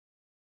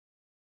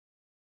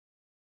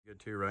Good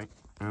too, right?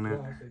 On it.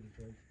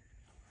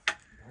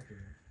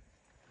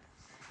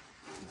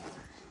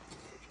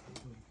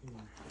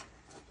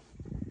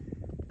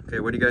 Okay,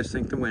 what do you guys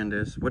think the wind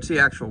is? What's the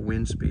actual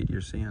wind speed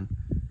you're seeing?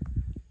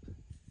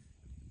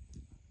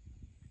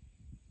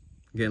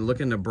 Again,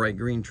 look in the bright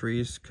green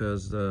trees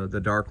because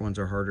the dark ones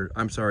are harder.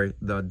 I'm sorry,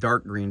 the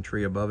dark green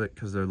tree above it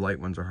because the light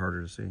ones are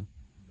harder to see.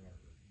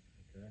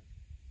 Okay.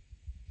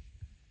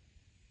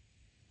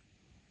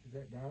 Is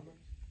that diamonds?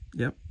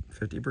 Yep,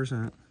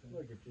 50%.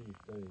 Look at these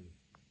things.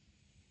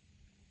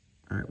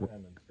 All right,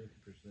 Diamonds,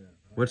 50%.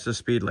 what's the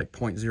speed, like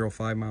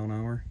 0.05 mile an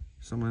hour?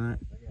 Something like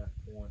I got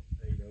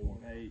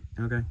 0.80.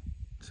 that? Okay,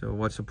 so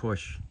what's the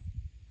push?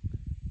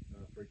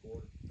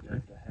 3/4. Okay.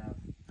 Just a half.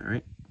 All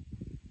right,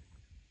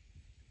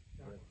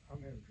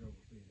 I'm having trouble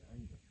seeing the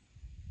angle.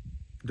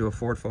 do a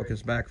forward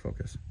focus, back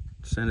focus.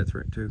 Send it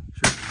through it too.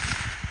 Shoot.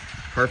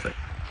 Perfect.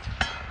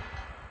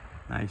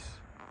 Nice.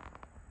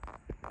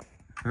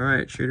 All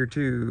right, shooter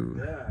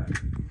 2. Yeah.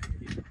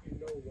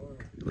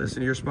 Listen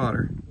to your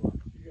spotter.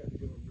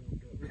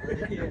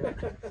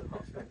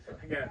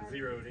 I got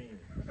zeroed in.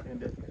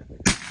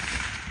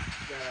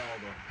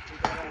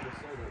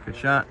 Good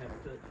shot.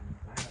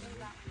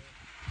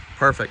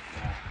 Perfect.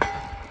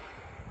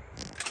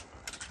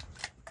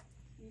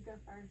 You go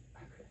first.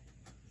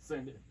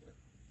 Send it.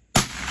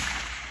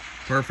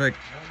 Perfect.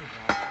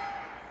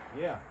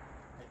 Yeah.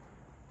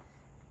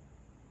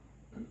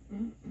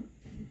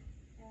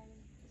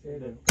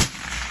 Send it.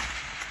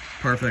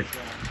 Perfect.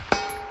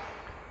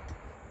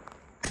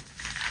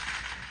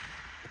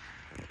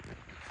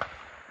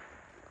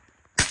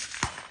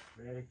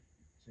 Ready?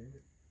 Send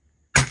it.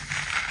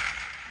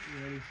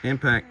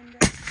 Impact.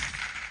 Like,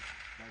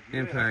 yeah,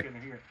 Impact. I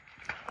couldn't hear it.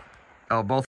 Oh, both.